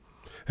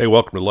Hey,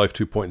 welcome to Life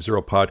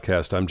 2.0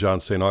 podcast. I'm John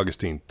St.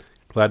 Augustine.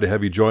 Glad to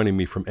have you joining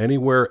me from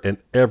anywhere and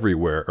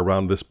everywhere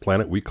around this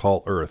planet we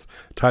call Earth.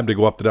 Time to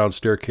go up the down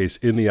staircase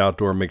in the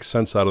outdoor, make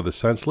sense out of the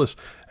senseless,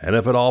 and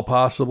if at all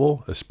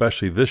possible,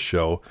 especially this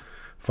show,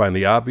 find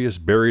the obvious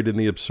buried in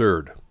the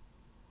absurd.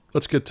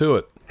 Let's get to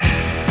it.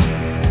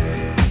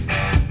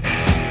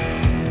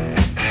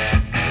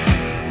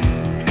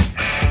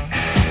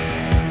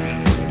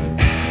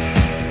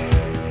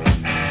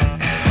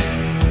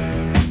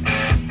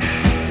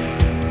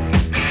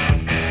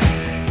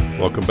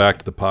 Welcome back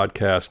to the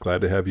podcast.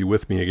 Glad to have you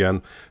with me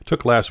again.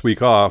 Took last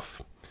week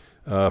off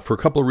for a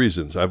couple of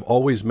reasons. I've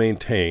always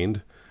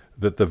maintained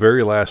that the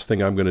very last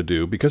thing I'm going to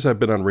do, because I've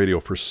been on radio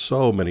for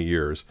so many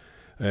years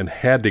and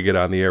had to get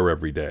on the air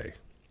every day.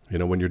 You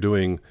know, when you're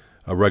doing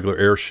a regular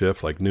air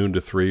shift like noon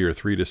to 3 or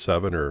 3 to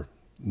 7 or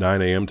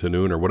 9 a.m. to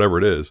noon or whatever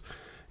it is,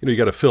 you know, you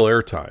got to fill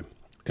airtime.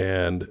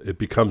 And it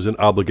becomes an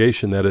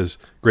obligation that has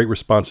great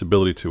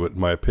responsibility to it, in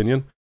my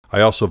opinion. I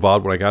also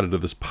vowed when I got into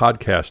this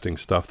podcasting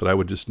stuff that I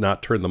would just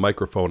not turn the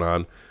microphone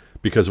on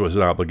because it was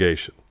an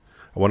obligation.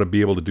 I want to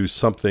be able to do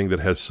something that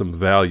has some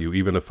value,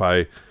 even if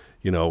I,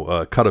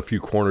 cut a few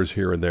corners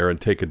here and there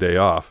and take a day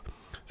off.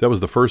 So that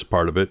was the first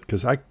part of it,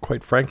 because I,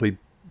 quite frankly,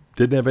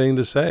 didn't have anything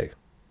to say.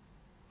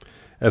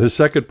 And the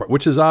second part,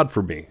 which is odd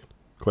for me,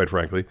 quite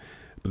frankly,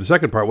 but the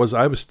second part was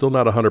I was still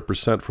not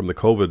 100% from the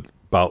COVID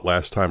bout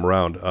last time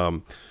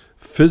around.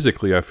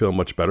 Physically, I feel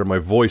much better. My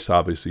voice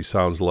obviously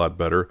sounds a lot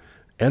better.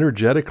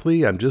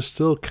 Energetically, I'm just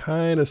still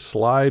kind of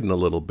sliding a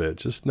little bit,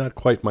 just not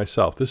quite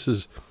myself. This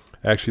is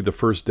actually the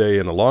first day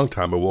in a long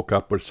time I woke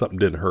up where something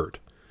didn't hurt.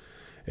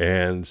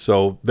 And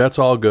so that's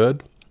all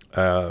good.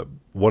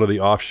 One of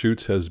the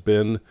offshoots has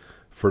been,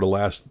 for the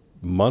last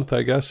month,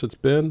 I guess it's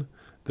been,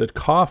 that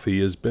coffee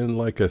has been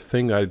like a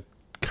thing I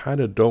kind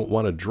of don't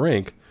want to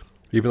drink,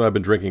 even though I've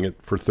been drinking it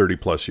for 30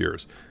 plus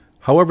years.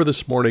 However,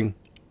 this morning,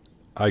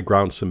 I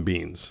ground some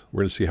beans.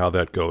 We're going to see how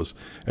that goes.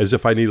 As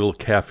if I need a little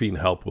caffeine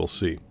help, we'll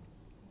see.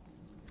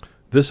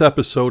 This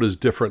episode is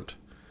different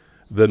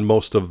than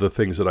most of the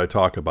things that I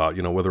talk about,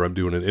 whether I'm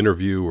doing an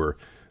interview or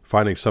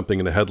finding something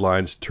in the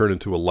headlines turn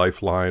into a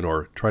lifeline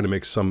or trying to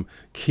make some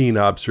keen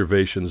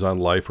observations on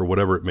life or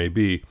whatever it may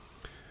be.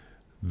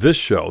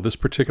 This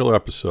particular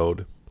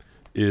episode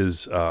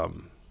is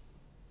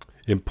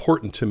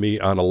important to me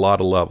on a lot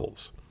of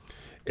levels.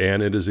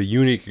 And it is a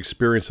unique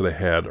experience that I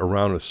had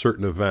around a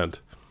certain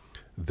event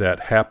that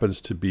happens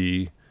to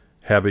be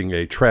having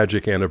a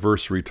tragic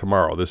anniversary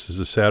tomorrow. This is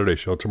a Saturday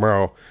show.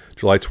 Tomorrow,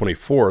 July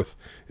 24th,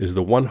 is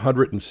the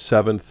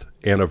 107th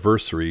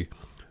anniversary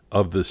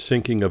of the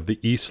sinking of the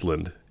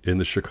Eastland in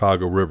the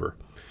Chicago River.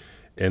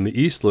 And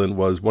the Eastland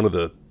was one of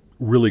the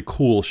really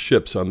cool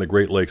ships on the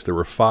Great Lakes. There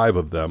were 5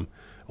 of them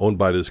owned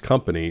by this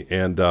company.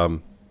 And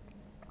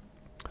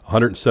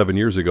 107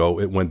 years ago,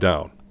 it went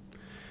down.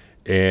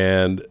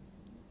 And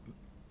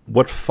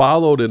what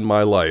followed in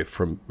my life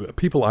from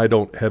people I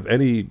don't have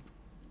any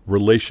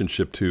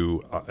relationship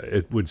to,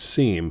 it would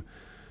seem,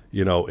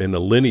 in a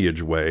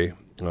lineage way,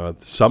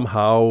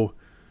 somehow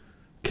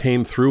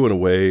came through in a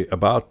way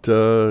about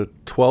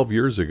 12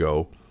 years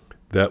ago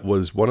that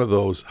was one of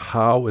those,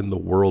 how in the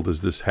world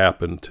does this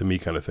happen to me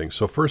kind of thing.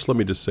 So first, let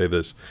me just say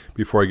this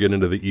before I get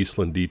into the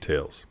Eastland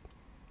details,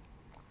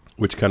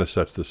 which kind of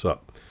sets this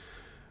up.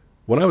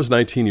 When I was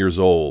 19 years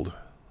old,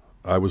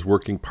 I was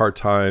working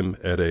part-time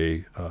at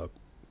a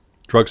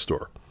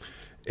drugstore.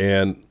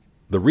 And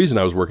the reason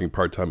I was working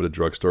part-time at a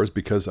drugstore is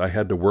because I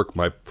had to work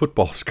my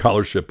football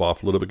scholarship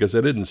off a little because I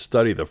didn't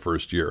study the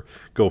first year.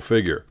 Go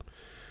figure.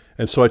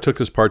 And so I took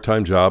this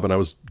part-time job and I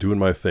was doing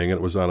my thing. And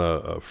it was on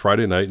a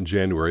Friday night in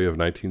January of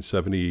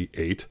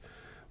 1978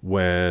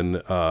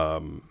 when I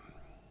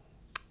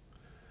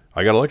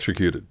got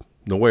electrocuted.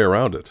 No way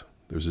around it.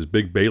 There's this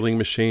big baling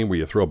machine where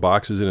you throw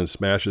boxes in and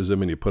smashes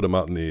them and you put them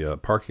out in the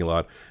parking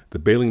lot. The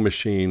baling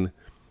machine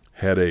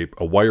had a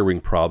wiring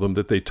problem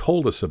that they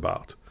told us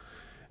about.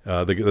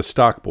 The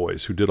stock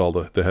boys who did all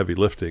the heavy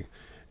lifting.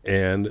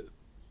 And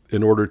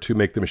in order to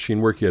make the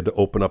machine work, you had to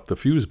open up the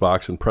fuse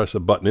box and press a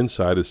button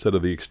inside instead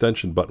of the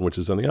extension button, which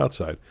is on the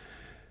outside.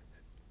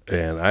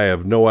 And I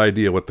have no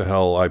idea what the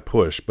hell I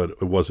pushed, but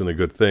it wasn't a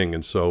good thing.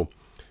 And so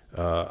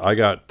I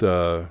got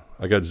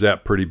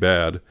zapped pretty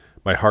bad.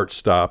 My heart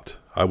stopped.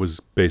 I was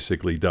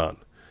basically done.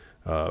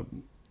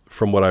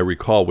 From what I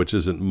recall, which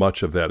isn't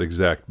much of that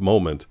exact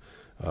moment,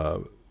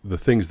 the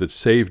things that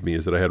saved me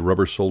is that I had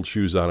rubber-soled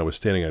shoes on. I was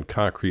standing on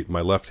concrete. My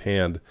left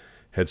hand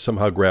had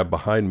somehow grabbed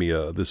behind me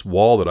this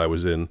wall that I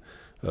was in,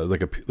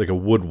 like a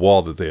wood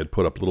wall that they had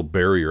put up, a little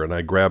barrier, and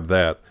I grabbed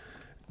that.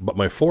 But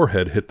my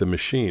forehead hit the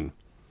machine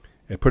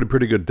and put a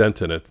pretty good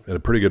dent in it and a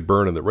pretty good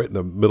burn right in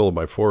the middle of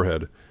my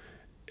forehead.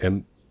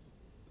 And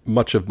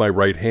much of my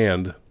right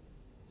hand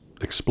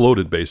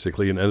exploded,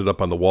 basically, and ended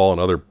up on the wall and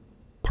other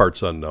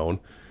parts unknown.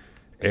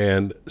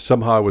 And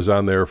somehow I was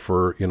on there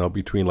for,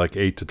 between like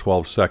 8 to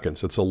 12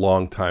 seconds. It's a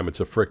long time. It's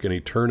a frickin'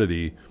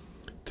 eternity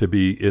to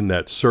be in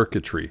that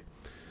circuitry.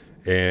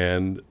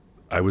 And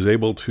I was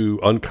able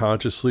to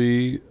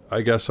unconsciously,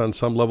 I guess on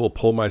some level,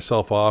 pull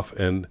myself off,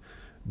 and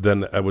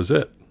then that was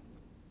it.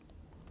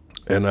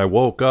 And I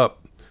woke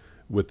up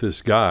with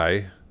this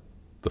guy,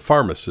 the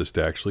pharmacist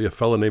actually, a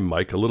fellow named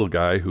Mike, a little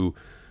guy who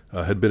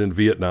had been in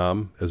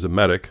Vietnam as a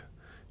medic,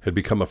 had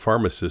become a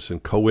pharmacist,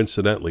 and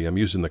coincidentally, I'm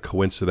using the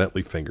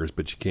coincidentally fingers,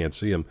 but you can't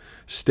see him,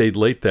 stayed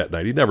late that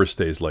night. He never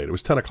stays late. It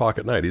was 10 o'clock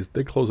at night.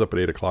 They close up at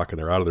 8 o'clock, and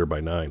they're out of there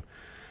by 9.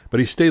 But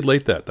he stayed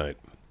late that night,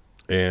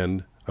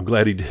 and I'm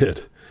glad he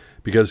did,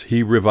 because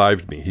he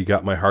revived me. He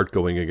got my heart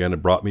going again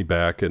and brought me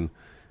back, and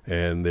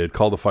they had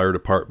called the fire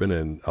department,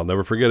 and I'll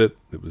never forget it.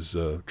 It was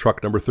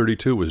truck number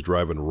 32 was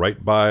driving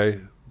right by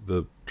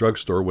the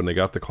drugstore when they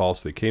got the call,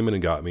 so they came in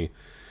and got me,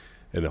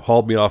 and it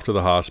hauled me off to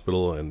the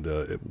hospital. And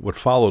what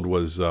followed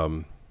was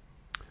a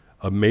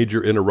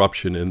major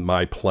interruption in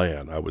my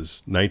plan. I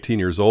was 19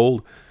 years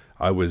old.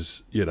 I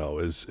was,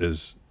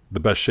 as the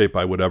best shape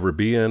I would ever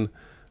be in.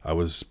 I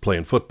was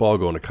playing football,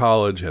 going to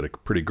college, had a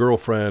pretty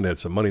girlfriend, had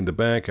some money in the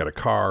bank, had a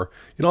car,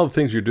 all the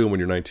things you're doing when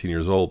you're 19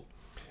 years old.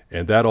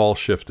 And that all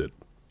shifted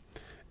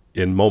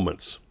in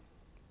moments.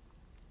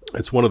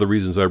 It's one of the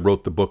reasons I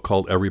wrote the book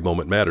called Every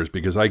Moment Matters,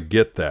 because I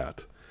get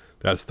that.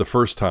 That's the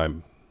first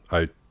time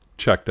I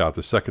checked out.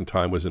 The second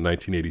time was in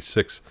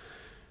 1986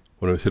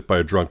 when I was hit by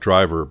a drunk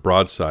driver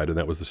broadside, and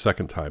that was the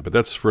second time. But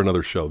that's for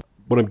another show.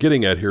 What I'm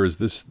getting at here is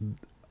this: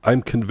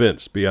 I'm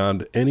convinced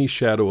beyond any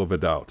shadow of a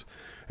doubt,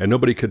 and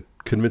nobody could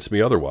convince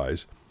me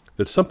otherwise,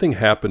 that something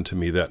happened to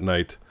me that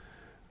night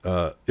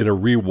in a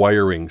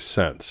rewiring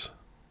sense.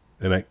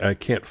 And I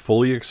can't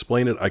fully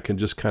explain it. I can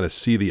just kind of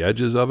see the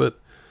edges of it.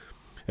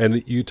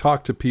 And you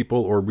talk to people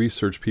or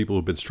research people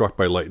who've been struck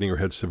by lightning or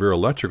had severe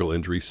electrical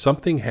injury,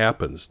 something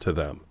happens to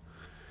them.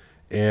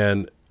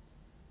 And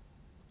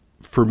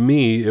for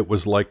me, it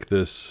was like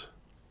this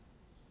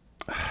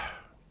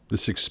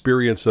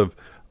experience of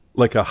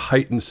like a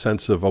heightened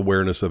sense of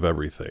awareness of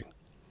everything.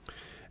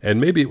 And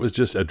maybe it was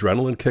just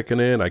adrenaline kicking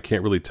in. I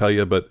can't really tell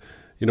you, but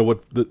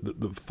what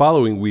the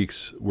following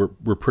weeks were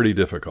pretty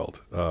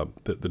difficult.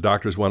 The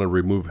doctors wanted to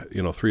remove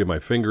 3 of my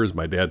fingers.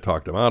 My dad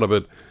talked him out of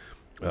it.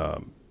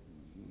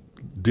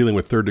 Dealing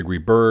with third-degree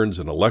burns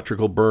and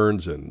electrical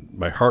burns, and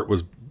my heart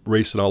was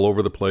racing all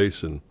over the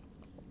place, and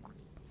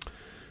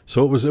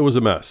so it was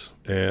a mess.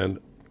 And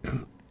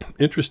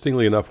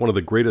interestingly enough, one of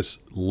the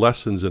greatest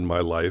lessons in my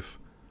life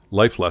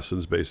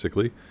lessons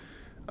basically,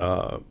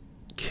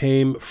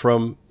 came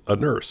from a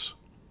nurse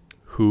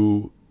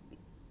who,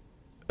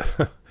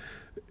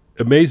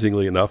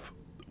 amazingly enough,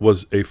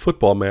 was a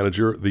football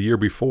manager the year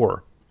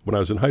before when I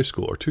was in high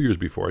school, or 2 years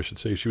before, I should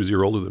say. She was a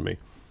year older than me,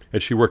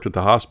 and she worked at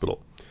the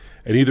hospital.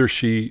 And either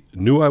she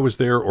knew I was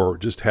there or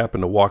just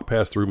happened to walk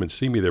past the room and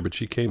see me there, but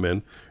she came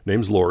in,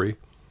 name's Lori,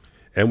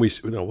 and we,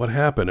 what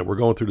happened? And we're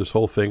going through this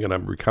whole thing, and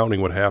I'm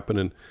recounting what happened.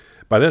 And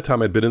by that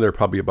time, I'd been in there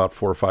probably about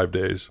 4 or 5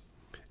 days.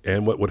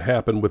 And what would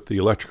happen with the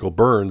electrical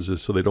burns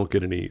is, so they don't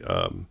get any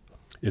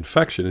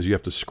infection, is you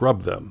have to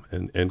scrub them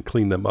and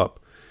clean them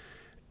up.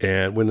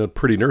 And when a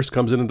pretty nurse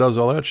comes in and does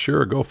all that,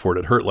 sure, go for it.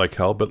 It hurt like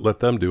hell, but let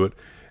them do it.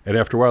 And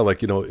after a while,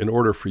 in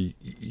order for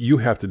you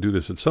have to do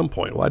this at some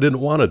point. Well, I didn't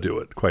want to do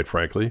it, quite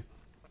frankly,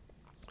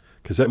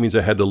 because that means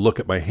I had to look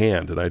at my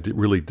hand, and I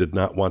really did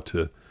not want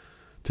to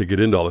get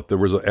into all that. There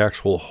was an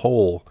actual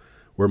hole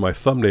where my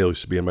thumbnail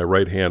used to be in my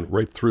right hand,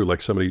 right through,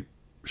 like somebody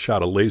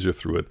shot a laser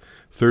through it.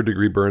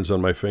 3rd-degree burns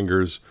on my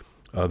fingers.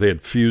 They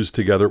had fused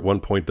together at one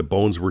point. The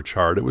bones were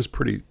charred. It was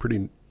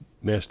pretty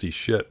nasty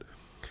shit.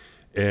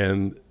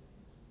 And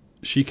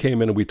she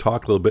came in and we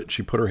talked a little bit.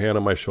 She put her hand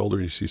on my shoulder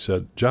and she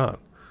said, "John,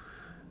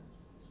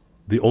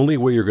 the only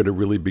way you're going to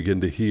really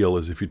begin to heal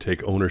is if you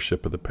take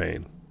ownership of the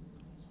pain."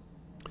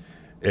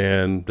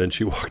 And then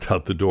she walked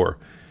out the door.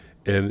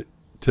 And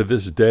to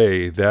this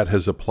day, that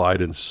has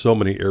applied in so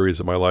many areas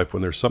of my life.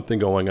 When there's something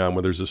going on,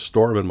 when there's a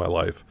storm in my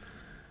life,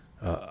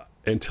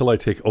 until I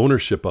take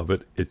ownership of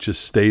it, it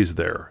just stays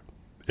there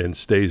and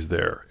stays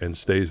there and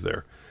stays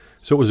there.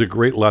 So it was a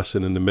great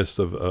lesson in the midst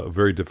of a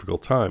very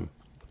difficult time.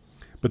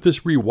 But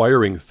this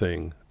rewiring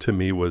thing to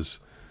me was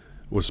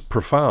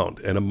profound.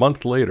 And a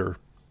month later,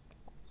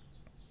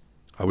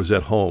 I was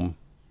at home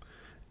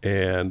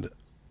and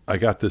I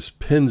got this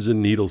pins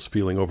and needles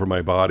feeling over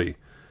my body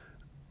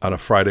on a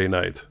Friday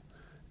night.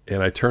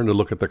 And I turned to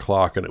look at the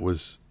clock and it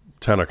was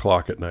 10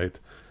 o'clock at night.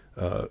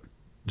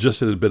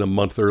 Just it had been a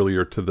month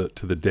earlier to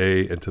the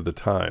day and to the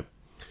time.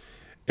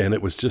 And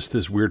it was just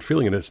this weird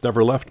feeling, and it's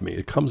never left me.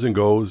 It comes and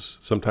goes.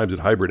 Sometimes it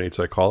hibernates,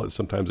 I call it.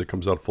 Sometimes it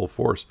comes out full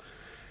force.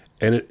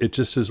 And it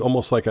just is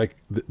almost like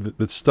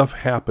that stuff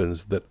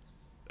happens that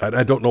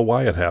I don't know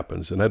why it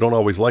happens, and I don't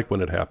always like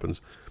when it happens.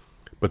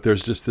 But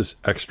there's just this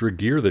extra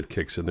gear that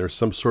kicks in. There's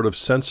some sort of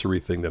sensory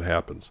thing that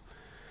happens.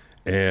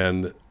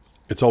 And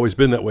it's always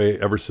been that way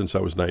ever since I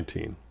was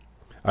 19.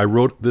 I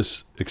wrote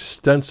this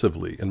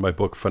extensively in my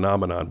book,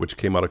 Phenomenon, which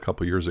came out a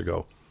couple years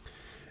ago.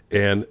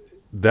 And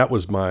that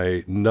was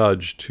my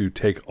nudge to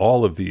take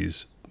all of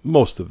these,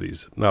 most of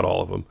these, not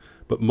all of them,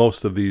 but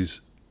most of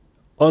these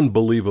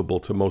unbelievable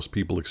to most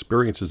people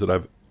experiences that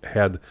I've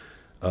had,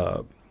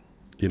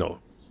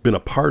 been a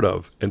part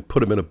of, and put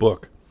them in a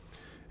book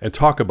and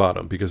talk about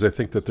them, because I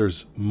think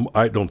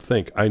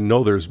that I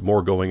know there's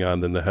more going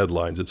on than the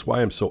headlines. It's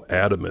why I'm so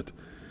adamant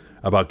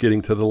about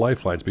getting to the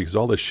lifelines, because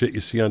all the shit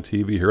you see on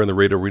TV, hear on the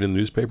radio, read in the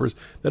newspapers,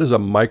 that is a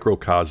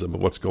microcosm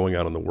of what's going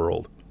on in the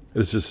world.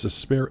 It's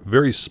just a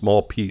very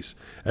small piece,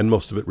 and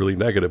most of it really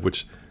negative,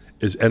 which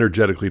is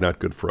energetically not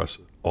good for us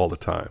all the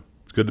time.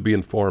 It's good to be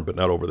informed, but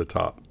not over the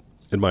top,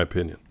 in my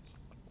opinion.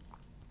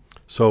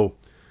 So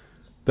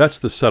that's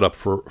the setup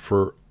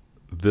for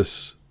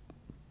this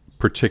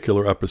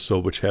particular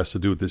episode, which has to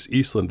do with this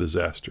Eastland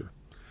disaster.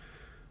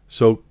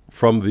 So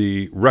from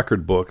the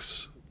record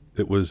books,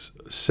 it was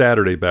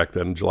Saturday back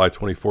then, July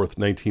 24th,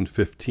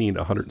 1915,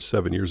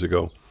 107 years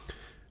ago.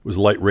 It was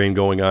light rain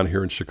going on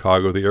here in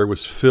Chicago. The air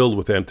was filled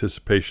with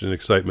anticipation and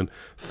excitement.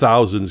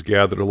 Thousands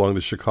gathered along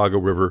the Chicago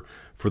River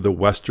for the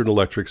Western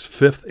Electric's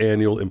 5th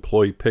annual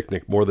employee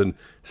picnic. More than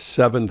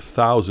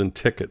 7,000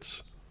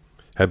 tickets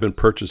had been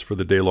purchased for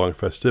the day-long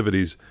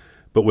festivities,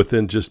 but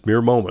within just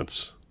mere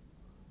moments,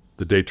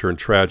 the day turned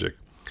tragic.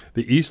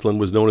 The Eastland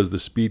was known as the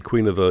Speed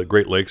Queen of the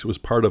Great Lakes. It was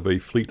part of a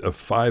fleet of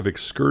 5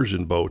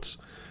 excursion boats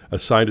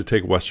assigned to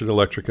take Western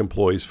Electric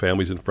employees,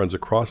 families, and friends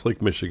across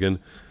Lake Michigan.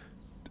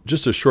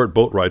 Just a short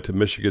boat ride to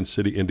Michigan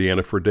City,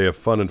 Indiana for a day of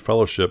fun and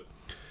fellowship.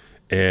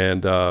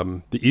 And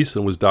the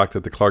Eastland was docked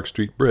at the Clark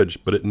Street Bridge,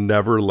 but it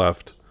never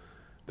left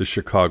the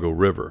Chicago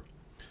River.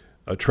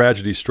 A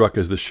tragedy struck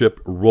as the ship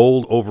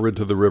rolled over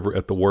into the river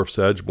at the wharf's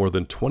edge. More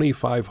than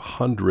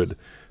 2,500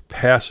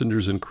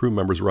 passengers and crew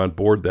members were on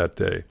board that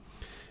day,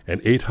 and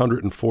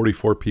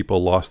 844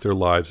 people lost their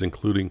lives,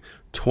 including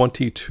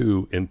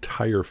 22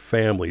 entire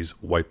families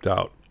wiped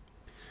out.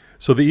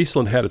 So the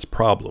Eastland had its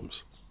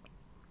problems.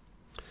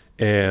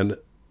 And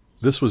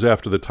this was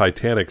after the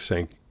Titanic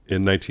sank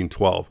in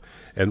 1912.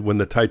 And when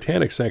the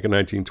Titanic sank in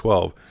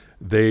 1912,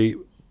 they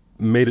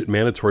made it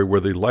mandatory where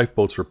the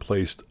lifeboats were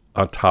placed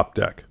on top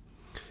deck.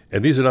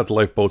 And these are not the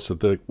lifeboats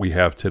that we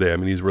have today. I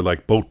mean, these were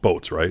like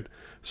boats, right?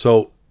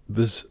 So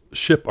this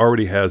ship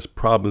already has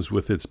problems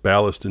with its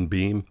ballast and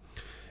beam.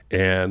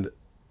 And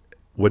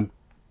when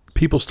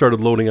people started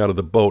loading out of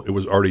the boat, it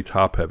was already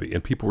top heavy.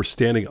 And people were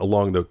standing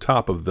along the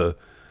top of the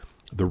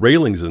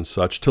railings and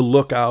such to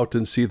look out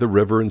and see the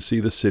river and see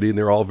the city, and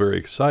they're all very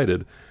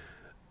excited.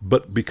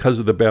 But because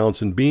of the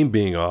balance and beam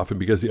being off, and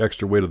because the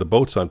extra weight of the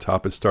boat's on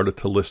top, it started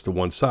to list to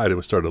one side. And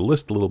it started to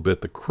list a little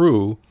bit. The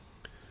crew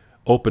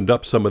opened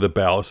up some of the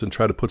ballast and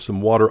tried to put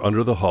some water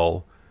under the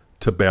hull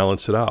to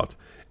balance it out.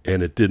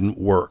 And it didn't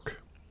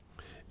work.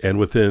 And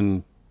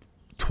within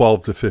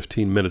 12 to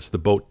 15 minutes, the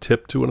boat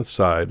tipped to one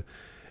side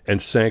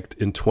and sank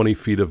in 20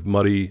 feet of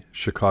muddy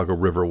Chicago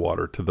River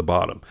water to the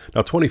bottom.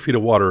 Now, 20 feet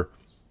of water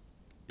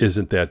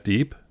isn't that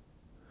deep,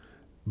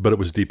 but it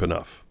was deep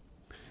enough.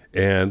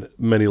 And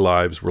many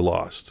lives were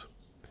lost.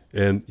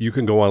 And you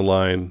can go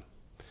online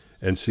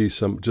and see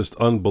some just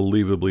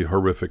unbelievably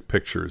horrific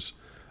pictures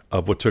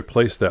of what took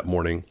place that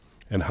morning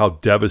and how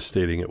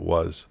devastating it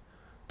was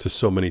to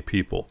so many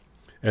people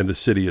and the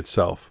city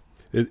itself.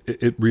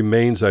 It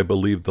remains, I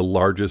believe, the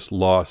largest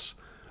loss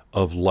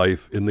of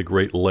life in the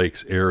Great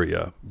Lakes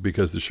area,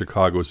 because the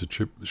Chicago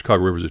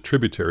River is a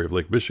tributary of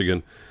Lake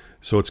Michigan,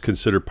 so it's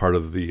considered part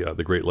of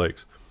the Great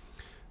Lakes.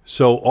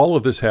 So all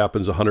of this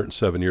happens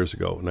 107 years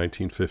ago,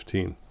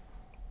 1915.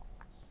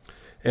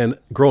 And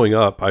growing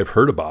up, I've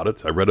heard about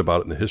it. I read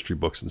about it in the history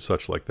books and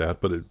such like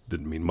that, but it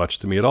didn't mean much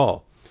to me at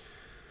all.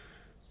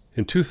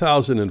 In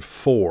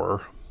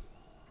 2004,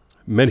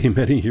 many,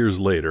 many years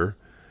later,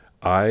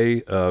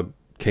 I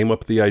came up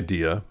with the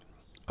idea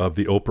of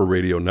the Oprah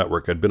Radio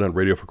network. I'd been on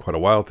radio for quite a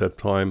while at that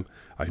time.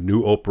 I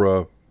knew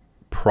Oprah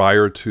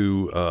prior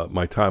to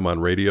my time on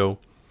radio.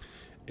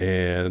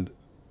 And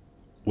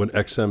when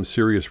XM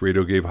Sirius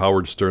Radio gave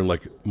Howard Stern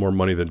like more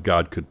money than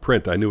God could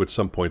print, I knew at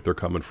some point they're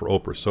coming for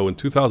Oprah. So in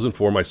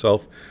 2004,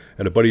 myself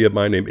and a buddy of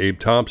mine named Abe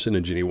Thompson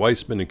and Ginny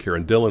Weissman and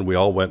Karen Dillon, we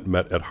all went and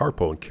met at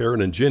Harpo. And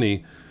Karen and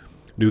Ginny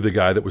knew the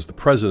guy that was the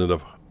president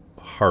of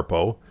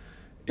Harpo.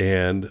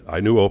 And I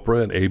knew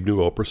Oprah and Abe knew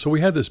Oprah. So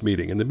we had this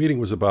meeting. And the meeting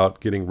was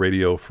about getting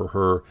radio for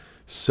her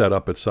set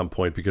up at some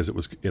point, because it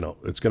was,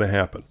 it's going to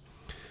happen.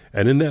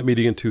 And in that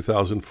meeting in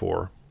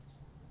 2004,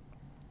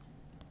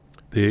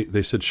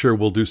 They said, sure,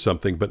 we'll do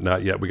something, but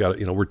not yet. We got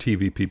to, we're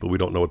TV people. We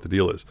don't know what the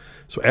deal is.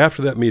 So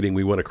after that meeting,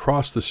 we went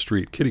across the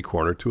street, kitty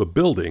corner, to a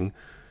building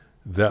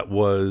that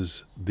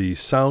was the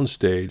sound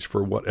stage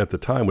for what at the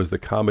time was the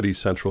Comedy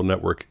Central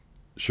Network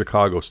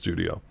Chicago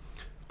studio,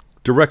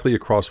 directly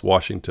across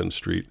Washington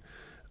Street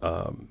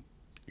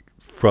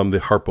from the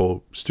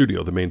Harpo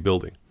Studio, the main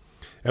building.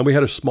 And we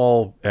had a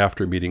small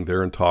after meeting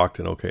there and talked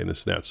and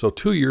this and that. So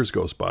 2 years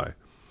goes by,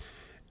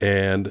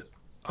 and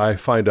I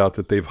find out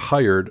that they've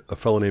hired a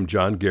fellow named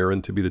John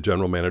Guerin to be the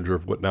general manager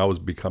of what now is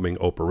becoming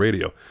Oprah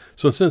Radio.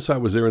 So since I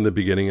was there in the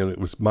beginning, and it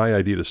was my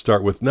idea to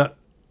start with,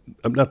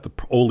 I'm not the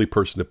only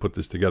person to put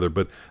this together,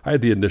 but I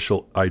had the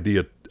initial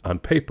idea on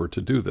paper to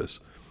do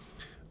this.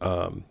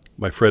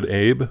 My friend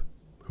Abe,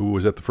 who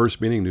was at the first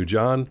meeting, knew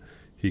John.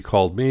 He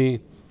called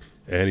me,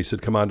 and he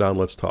said, come on down,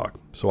 let's talk.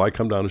 So I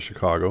come down to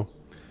Chicago,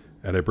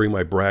 and I bring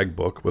my brag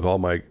book with all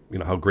my,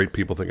 how great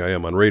people think I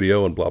am on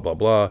radio and blah, blah,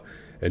 blah.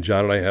 And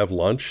John and I have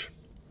lunch.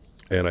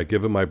 And I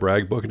give him my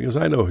brag book, and he goes,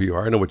 I know who you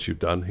are. I know what you've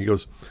done. He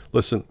goes,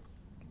 listen,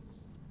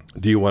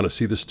 do you want to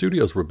see the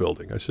studios we're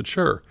building? I said,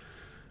 sure.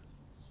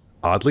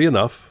 Oddly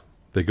enough,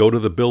 they go to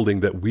the building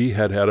that we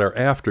had our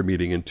after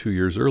meeting in 2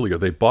 years earlier.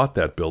 They bought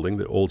that building,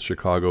 the old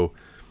Chicago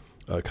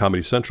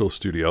Comedy Central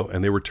studio,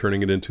 and they were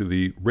turning it into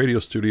the radio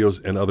studios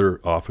and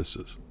other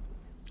offices.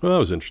 Well, that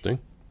was interesting.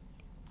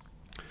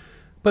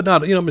 But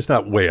not, it's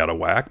not way out of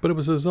whack, but it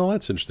was, oh,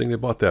 that's interesting. They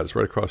bought that. It's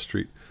right across the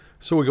street.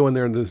 So we go in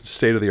there and the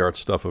state-of-the-art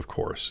stuff, of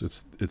course.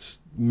 It's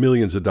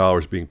millions of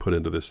dollars being put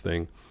into this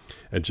thing.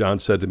 And John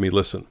said to me,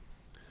 listen,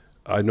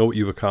 I know what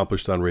you've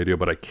accomplished on radio,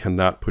 but I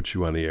cannot put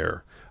you on the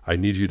air. I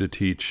need you to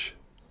teach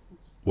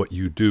what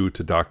you do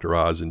to Dr.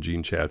 Oz and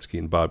Gene Chatsky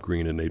and Bob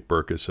Green and Nate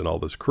Berkus and all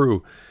this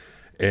crew.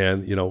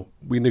 And,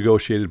 we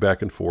negotiated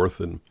back and forth,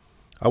 and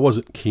I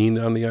wasn't keen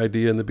on the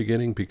idea in the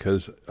beginning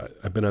because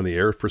I've been on the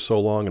air for so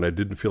long and I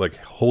didn't feel like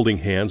holding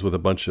hands with a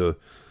bunch of,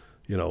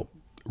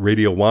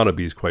 radio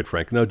wannabes, quite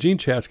frankly. Now, Gene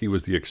Chatsky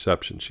was the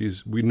exception.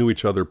 We knew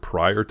each other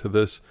prior to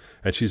this,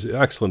 and she's an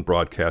excellent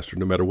broadcaster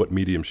no matter what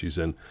medium she's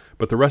in.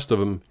 But the rest of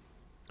them,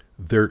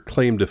 their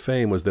claim to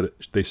fame was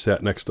that they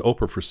sat next to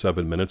Oprah for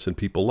 7 minutes and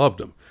people loved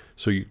them.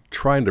 So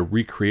trying to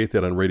recreate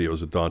that on radio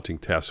is a daunting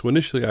task. So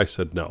initially I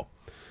said no,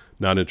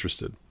 not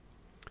interested.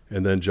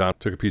 And then John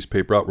took a piece of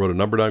paper out, wrote a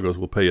number down, goes,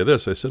 we'll pay you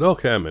this. I said,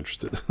 okay, I'm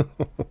interested.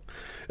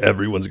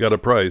 Everyone's got a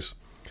price.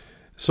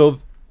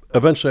 So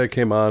eventually I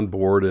came on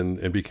board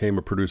and became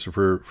a producer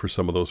for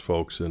some of those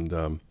folks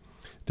and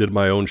did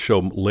my own show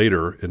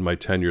later in my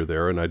tenure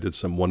there. And I did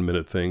some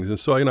 1-minute things. And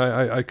so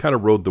I kind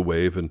of rode the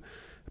wave and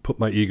put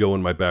my ego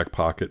in my back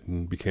pocket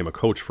and became a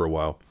coach for a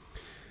while.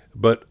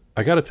 But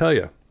I got to tell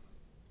you,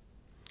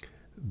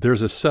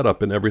 there's a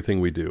setup in everything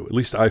we do. At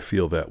least I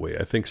feel that way.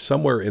 I think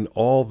somewhere in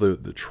all the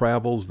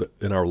travels that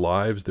in our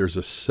lives, there's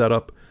a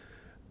setup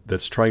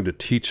that's trying to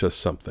teach us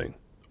something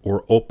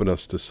or open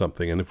us to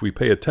something. And if we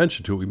pay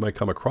attention to it, we might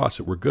come across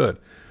it. We're good.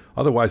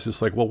 Otherwise,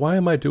 it's like, well, why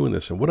am I doing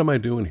this? And what am I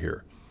doing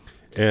here?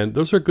 And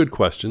those are good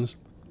questions.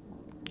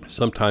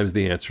 Sometimes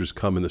the answers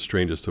come in the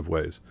strangest of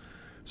ways.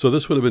 So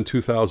this would have been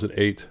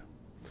 2008.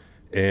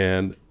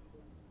 And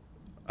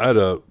I had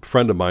a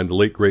friend of mine, the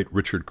late, great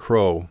Richard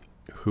Crowe,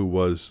 who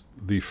was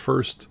the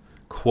first,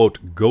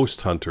 quote,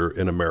 ghost hunter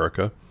in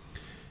America.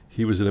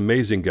 He was an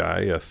amazing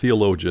guy, a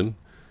theologian.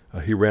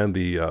 He ran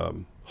the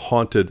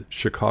haunted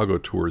Chicago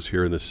tours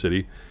here in the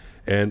city,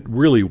 and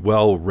really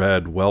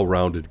well-read,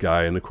 well-rounded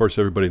guy. And, of course,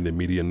 everybody in the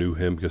media knew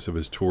him because of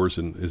his tours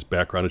and his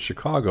background in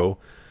Chicago.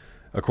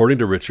 According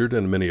to Richard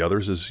and many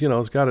others,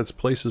 it's got its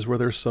places where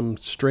there's some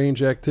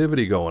strange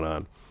activity going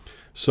on.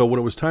 So when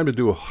it was time to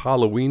do a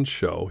Halloween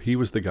show, he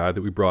was the guy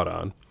that we brought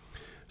on.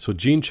 So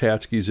Gene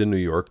Chatsky's in New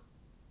York,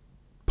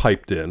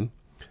 piped in,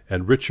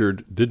 and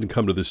Richard didn't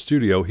come to the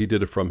studio. He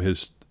did it from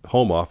his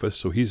home office,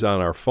 so he's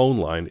on our phone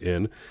line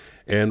in,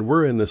 and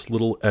we're in this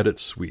little edit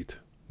suite.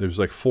 There's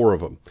like 4 of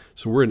them.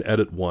 So we're in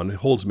edit 1. It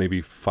holds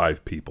maybe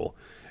 5 people.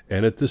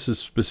 And this is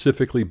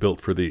specifically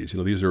built for these.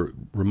 These are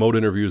remote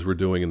interviews we're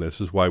doing, and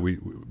this is why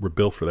we're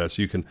built for that.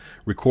 So you can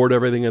record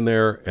everything in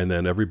there, and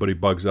then everybody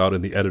bugs out,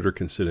 and the editor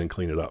can sit and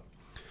clean it up.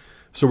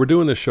 So we're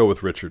doing this show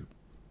with Richard.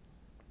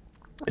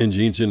 And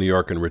Gene's in New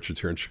York, and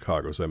Richard's here in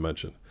Chicago, as I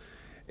mentioned.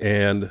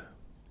 And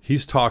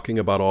he's talking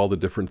about all the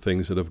different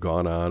things that have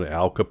gone on,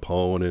 Al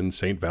Capone and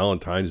St.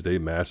 Valentine's Day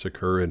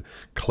Massacre and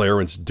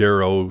Clarence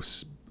Darrow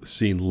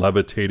seen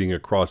levitating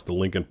across the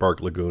Lincoln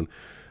Park Lagoon.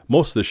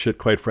 Most of this shit,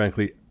 quite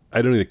frankly,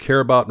 I don't either care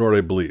about nor do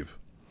I believe.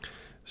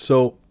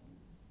 So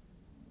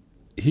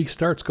he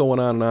starts going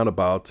on and on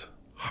about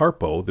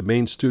Harpo, the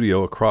main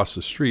studio across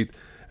the street,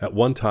 at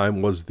one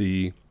time was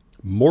the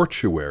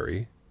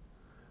mortuary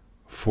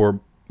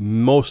for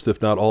most,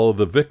 if not all, of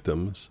the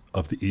victims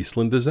of the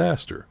Eastland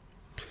disaster.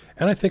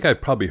 And I think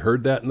I'd probably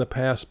heard that in the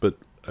past, but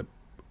it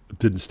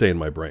didn't stay in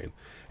my brain.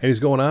 And he's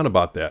going on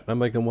about that. And I'm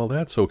like, well,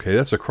 that's okay.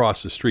 That's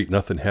across the street.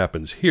 Nothing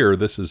happens here.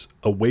 This is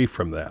away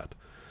from that.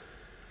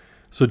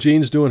 So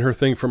Jean's doing her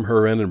thing from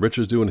her end, and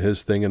Richard's doing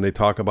his thing, and they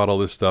talk about all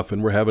this stuff,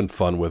 and we're having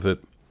fun with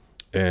it.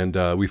 And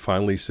we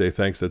finally say,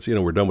 thanks, that's,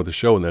 we're done with the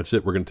show, and that's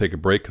it. We're going to take a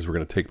break because we're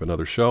going to take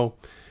another show.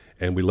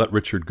 And we let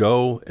Richard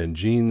go, and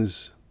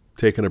Jean's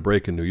taking a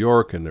break in New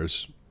York, and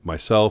there's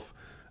myself,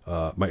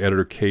 my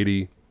editor,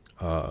 Katie,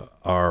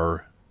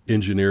 our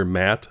engineer,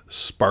 Matt,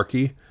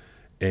 Sparky,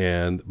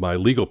 and my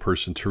legal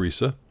person,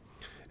 Teresa,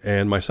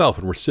 and myself.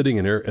 And we're sitting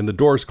in here, and the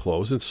door's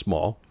closed. It's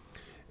small.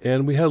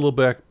 And we had a little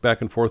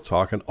back and forth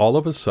talk, and all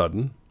of a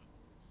sudden,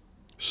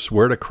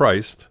 swear to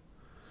Christ,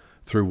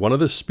 through one of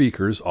the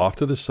speakers off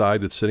to the side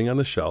that's sitting on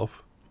the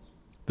shelf,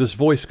 this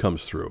voice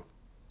comes through.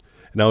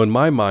 Now, in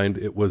my mind,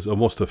 it was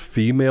almost a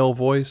female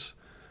voice,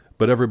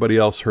 but everybody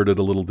else heard it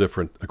a little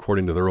different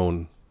according to their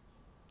own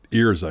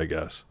ears, I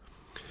guess.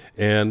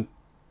 And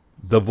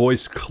the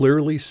voice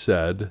clearly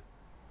said,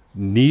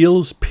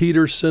 Niels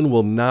Petersen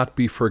will not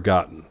be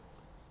forgotten.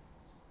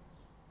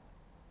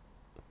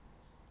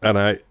 And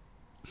I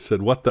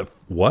said,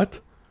 what?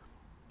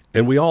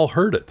 And we all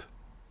heard it.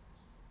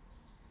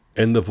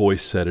 And the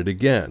voice said it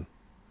again.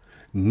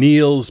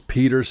 Niels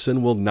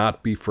Petersen will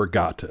not be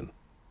forgotten.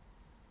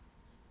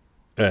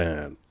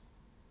 And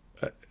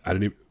I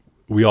didn't even,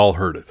 we all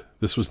heard it.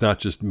 This was not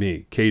just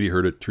me. Katie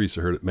heard it, Teresa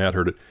heard it, Matt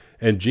heard it,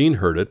 and Gene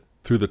heard it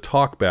through the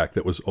talkback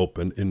that was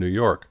open in New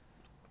York.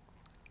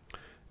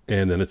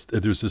 And then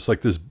it was just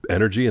like this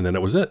energy, and then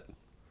it was it.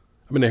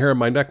 I mean, the hair on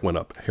my neck went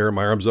up. Hair on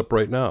my arm's up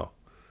right now.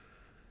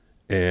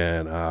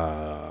 And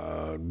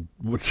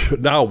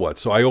now what?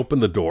 So I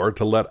opened the door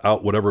to let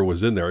out whatever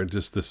was in there, and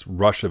just this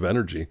rush of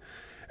energy.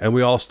 And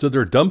we all stood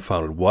there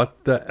dumbfounded.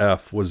 What the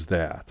F was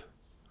that?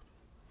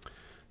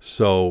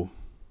 So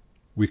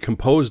we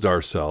composed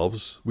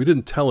ourselves. We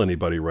didn't tell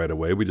anybody right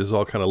away. We just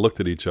all kind of looked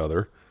at each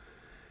other.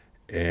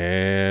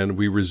 And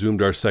we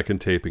resumed our second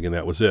taping, and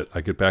that was it.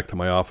 I get back to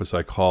my office.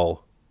 I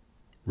call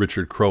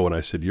Richard Crow, and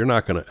I said, "You're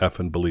not going to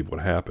effing believe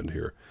what happened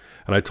here."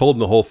 And I told him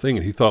the whole thing,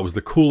 and he thought it was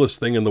the coolest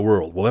thing in the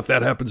world. "Well, if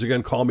that happens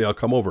again, call me. I'll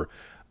come over."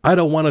 I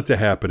don't want it to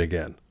happen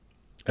again,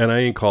 and I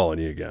ain't calling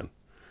you again.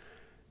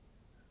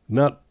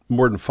 Not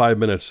more than 5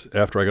 minutes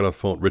after I got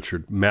off the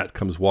phone, Matt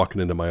comes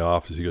walking into my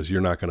office. He goes,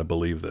 "You're not going to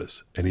believe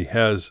this." And he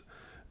has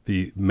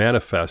the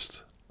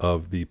manifest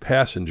of the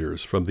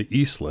passengers from the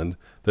Eastland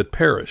that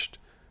perished.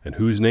 And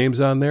whose name's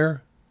on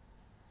there?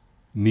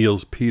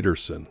 Niels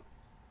Petersen.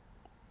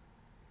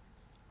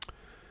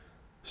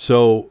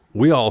 So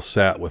we all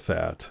sat with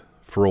that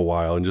for a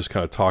while and just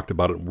kind of talked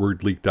about it.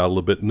 Word leaked out a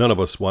little bit. None of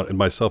us, and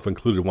myself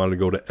included, wanted to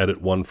go to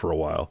edit one for a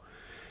while.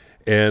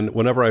 And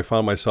whenever I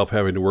found myself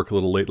having to work a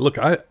little late, look,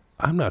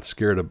 I'm not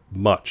scared of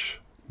much.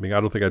 I mean, I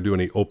don't think I do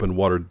any open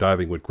water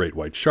diving with great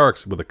white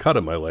sharks with a cut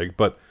in my leg,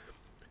 but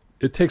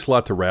it takes a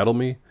lot to rattle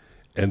me,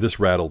 and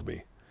this rattled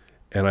me.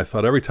 And I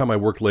thought every time I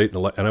worked late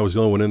and I was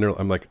the only one in there,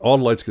 I'm like, all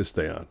the lights can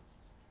stay on,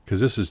 because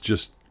this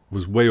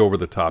was way over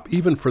the top,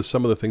 even for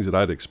some of the things that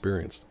I'd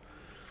experienced.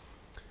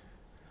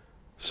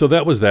 So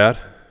that was that,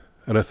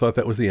 and I thought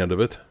that was the end of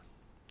it.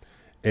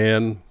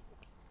 And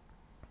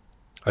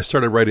I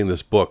started writing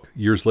this book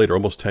years later,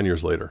 almost 10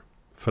 years later,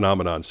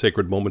 Phenomenon,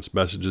 Sacred Moments,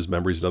 Messages,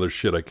 Memories, and Other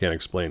Shit I Can't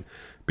Explain,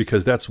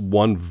 because that's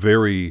one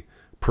very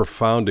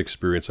profound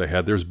experience I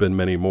had. There's been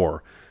many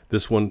more.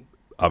 This one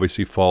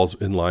obviously falls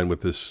in line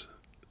with this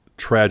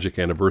tragic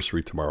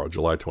anniversary tomorrow,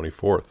 July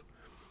 24th.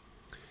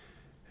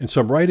 And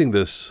so I'm writing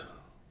this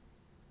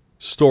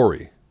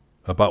story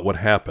about what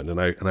happened, and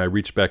I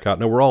reached back out.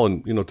 Now we're all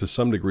in, to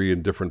some degree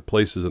in different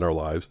places in our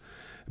lives.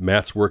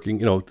 Matt's working,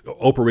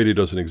 Oprah Radio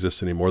doesn't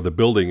exist anymore. The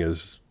building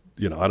is,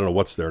 I don't know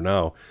what's there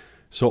now.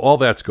 So all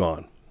that's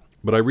gone.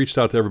 But I reached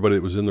out to everybody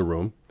that was in the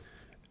room,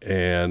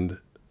 and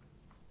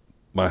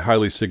my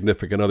highly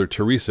significant other,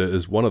 Teresa,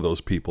 is one of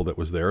those people that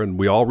was there, and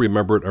we all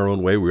remember it in our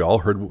own way. We all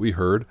heard what we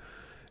heard,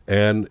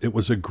 and it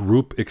was a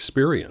group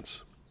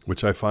experience,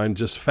 which I find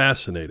just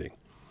fascinating.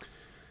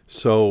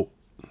 So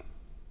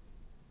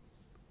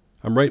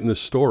I'm writing this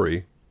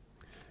story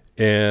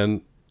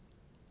and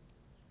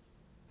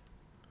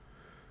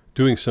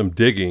doing some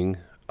digging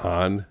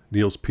on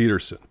Niels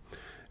Petersen.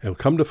 And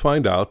come to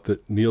find out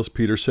that Niels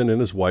Petersen and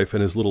his wife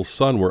and his little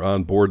son were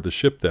on board the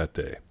ship that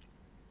day.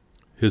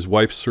 His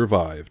wife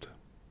survived.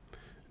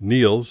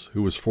 Niels,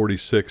 who was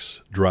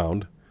 46,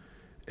 drowned,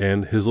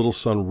 and his little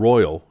son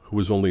Royal, who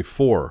was only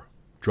 4,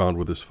 drowned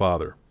with his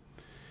father.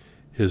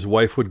 His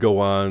wife would go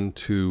on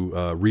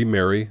to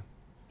remarry.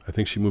 I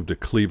think she moved to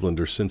Cleveland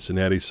or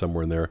Cincinnati,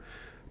 somewhere in there,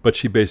 but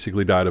she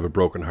basically died of a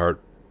broken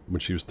heart when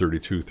she was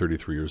 32,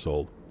 33 years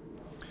old.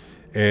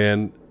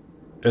 And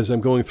as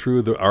I'm going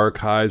through the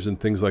archives and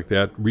things like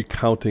that,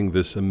 recounting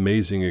this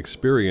amazing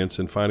experience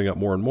and finding out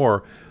more and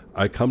more,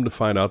 I come to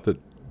find out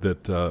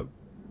that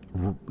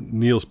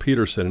Niels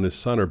Petersen and his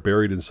son are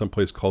buried in some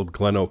place called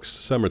Glen Oaks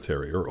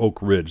Cemetery or Oak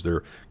Ridge.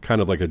 They're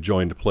kind of like a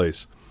joined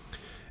place.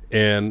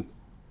 And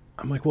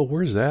I'm like, well,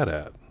 where's that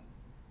at?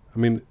 I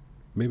mean,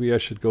 maybe I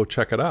should go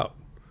check it out.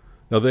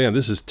 Now, Dan,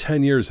 this is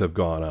 10 years have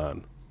gone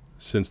on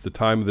since the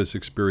time of this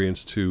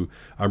experience to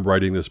I'm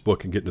writing this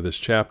book and getting to this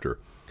chapter.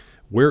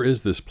 Where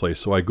is this place?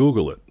 So I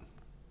Google it.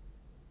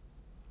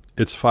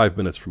 It's 5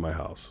 minutes from my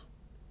house,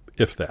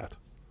 if that.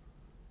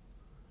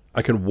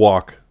 I can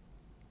walk,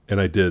 and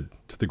I did,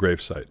 to the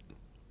gravesite.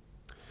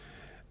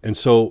 And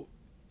so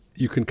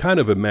you can kind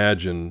of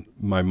imagine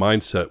my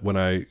mindset when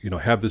I,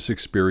 have this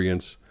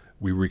experience,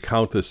 we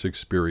recount this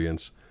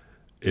experience,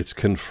 it's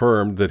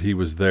confirmed that he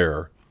was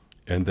there,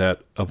 and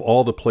that of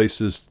all the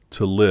places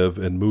to live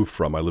and move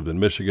from, I lived in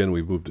Michigan,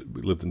 we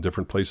lived in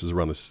different places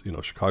around this,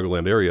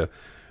 Chicagoland area,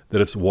 that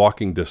it's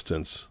walking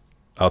distance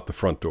out the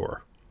front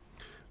door.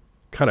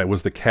 Kind of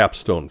was the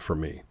capstone for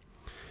me.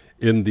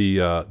 In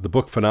the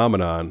book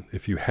Phenomenon,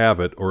 if you have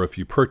it or if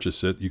you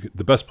purchase it,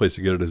 the best place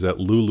to get it is at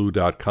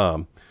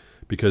lulu.com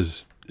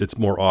because it's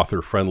more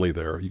author-friendly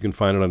there. You can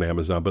find it on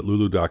Amazon, but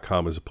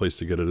lulu.com is a place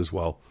to get it as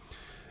well.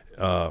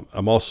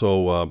 I'm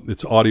also,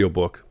 it's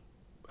audiobook.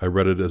 I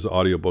read it as an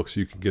audiobook, so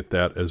you can get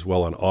that as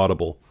well on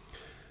Audible.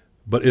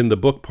 But in the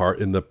book part,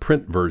 in the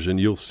print version,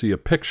 you'll see a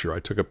picture. I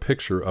took a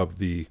picture of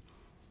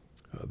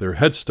their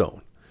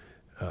headstone.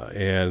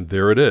 And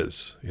there it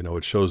is.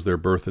 It shows their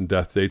birth and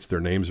death dates. Their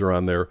names are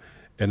on there.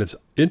 And it's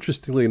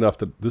interestingly enough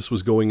that this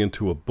was going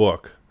into a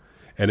book.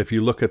 And if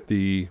you look at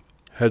the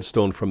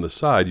headstone from the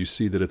side, you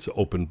see that it's an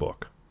open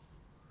book.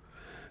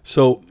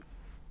 So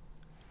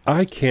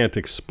I can't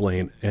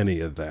explain any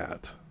of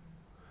that.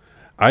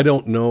 I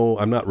don't know.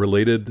 I'm not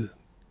related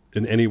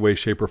in any way,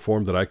 shape, or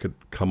form that I could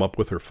come up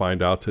with or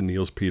find out to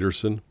Niels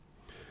Petersen.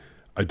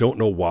 I don't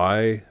know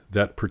why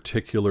that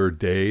particular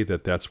day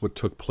that's what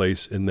took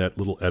place in that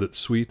little edit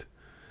suite.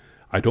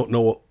 I don't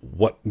know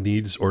what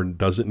needs or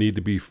doesn't need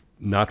to be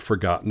not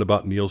forgotten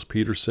about Niels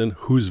Petersen,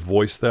 whose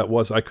voice that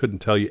was. I couldn't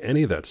tell you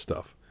any of that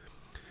stuff.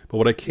 But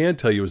what I can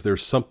tell you is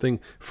there's something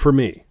for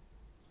me,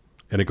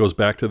 and it goes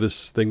back to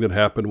this thing that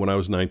happened when I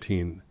was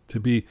 19,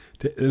 and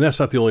that's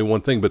not the only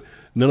one thing, but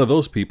none of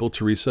those people,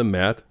 Teresa,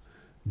 Matt,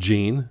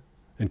 Jean,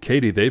 and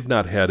Katie, they've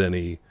not had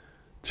any,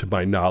 to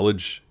my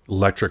knowledge,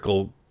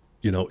 electrical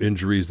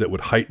injuries that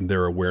would heighten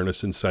their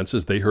awareness and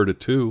senses. They heard it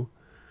too.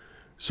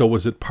 So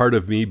was it part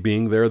of me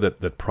being there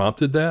that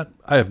prompted that?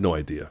 I have no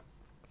idea.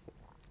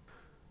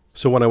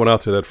 So when I went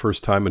out there that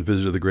first time and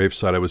visited the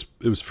gravesite,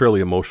 it was fairly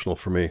emotional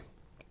for me.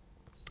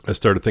 I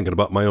started thinking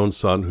about my own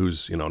son,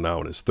 who's now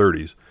in his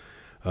 30s,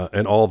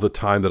 and all the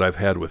time that I've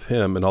had with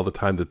him and all the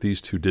time that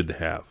these two didn't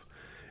have.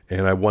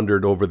 And I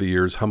wondered over the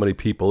years how many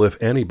people,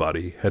 if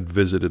anybody, had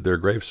visited their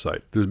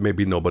gravesite. There's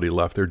maybe nobody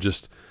left. They're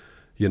just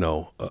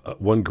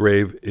one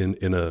grave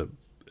in a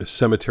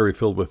cemetery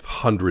filled with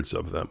hundreds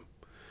of them.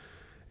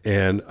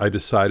 And I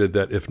decided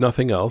that if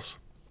nothing else,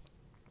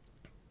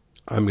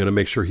 I'm going to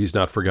make sure he's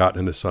not forgotten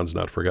and his son's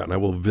not forgotten. I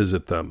will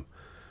visit them.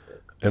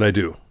 And I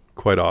do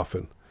quite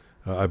often.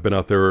 I've been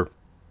out there,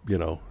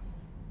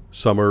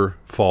 summer,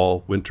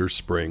 fall, winter,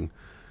 spring.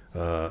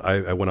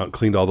 I went out and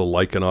cleaned all the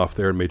lichen off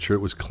there and made sure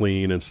it was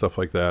clean and stuff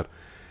like that.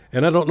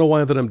 And I don't know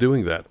why that I'm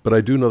doing that, but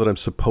I do know that I'm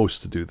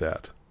supposed to do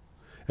that.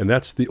 And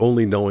that's the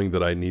only knowing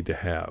that I need to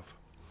have.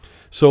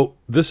 So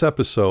this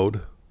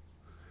episode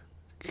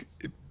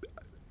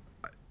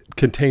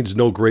contains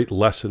no great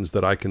lessons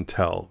that I can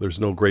tell. There's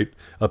no great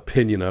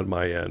opinion on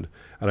my end.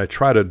 And I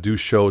try to do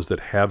shows that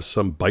have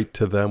some bite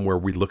to them where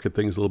we look at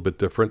things a little bit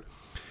different.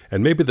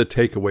 And maybe the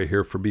takeaway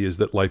here for me is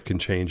that life can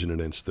change in an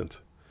instant.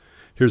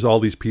 Here's all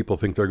these people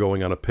think they're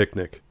going on a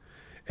picnic.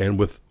 And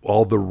with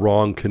all the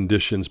wrong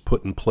conditions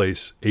put in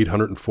place,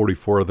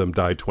 844 of them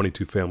died,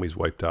 22 families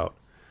wiped out.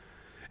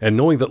 And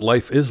knowing that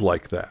life is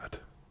like that,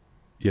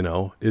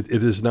 it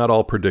is not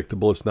all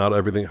predictable. It's not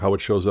everything how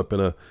it shows up in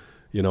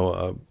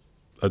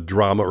a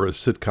drama or a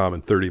sitcom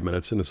in 30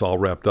 minutes and it's all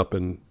wrapped up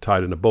and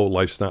tied in a bow.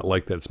 Life's not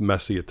like that. It's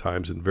messy at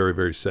times and very,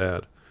 very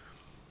sad.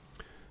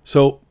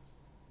 So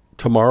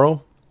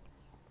tomorrow,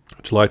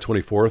 July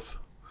 24th,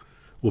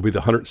 will be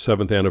the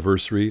 107th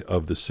anniversary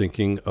of the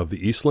sinking of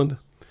the Eastland.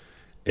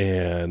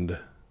 And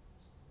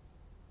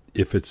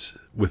if it's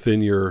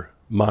within your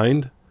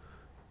mind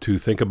to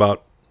think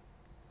about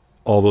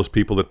all those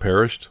people that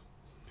perished,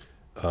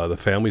 the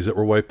families that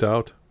were wiped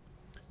out,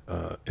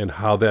 and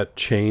how that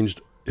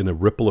changed in a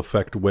ripple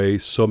effect way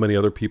so many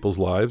other people's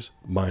lives,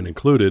 mine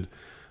included,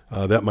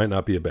 that might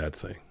not be a bad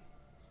thing.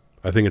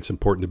 I think it's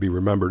important to be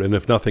remembered. And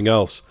if nothing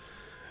else,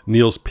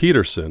 Niels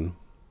Petersen,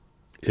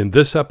 in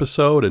this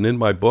episode and in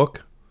my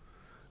book,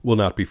 will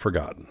not be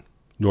forgotten,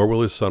 nor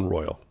will his son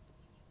Royal.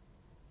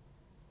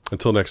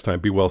 Until next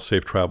time, be well,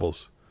 safe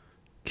travels.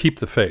 Keep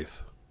the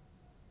faith.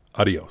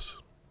 Adios.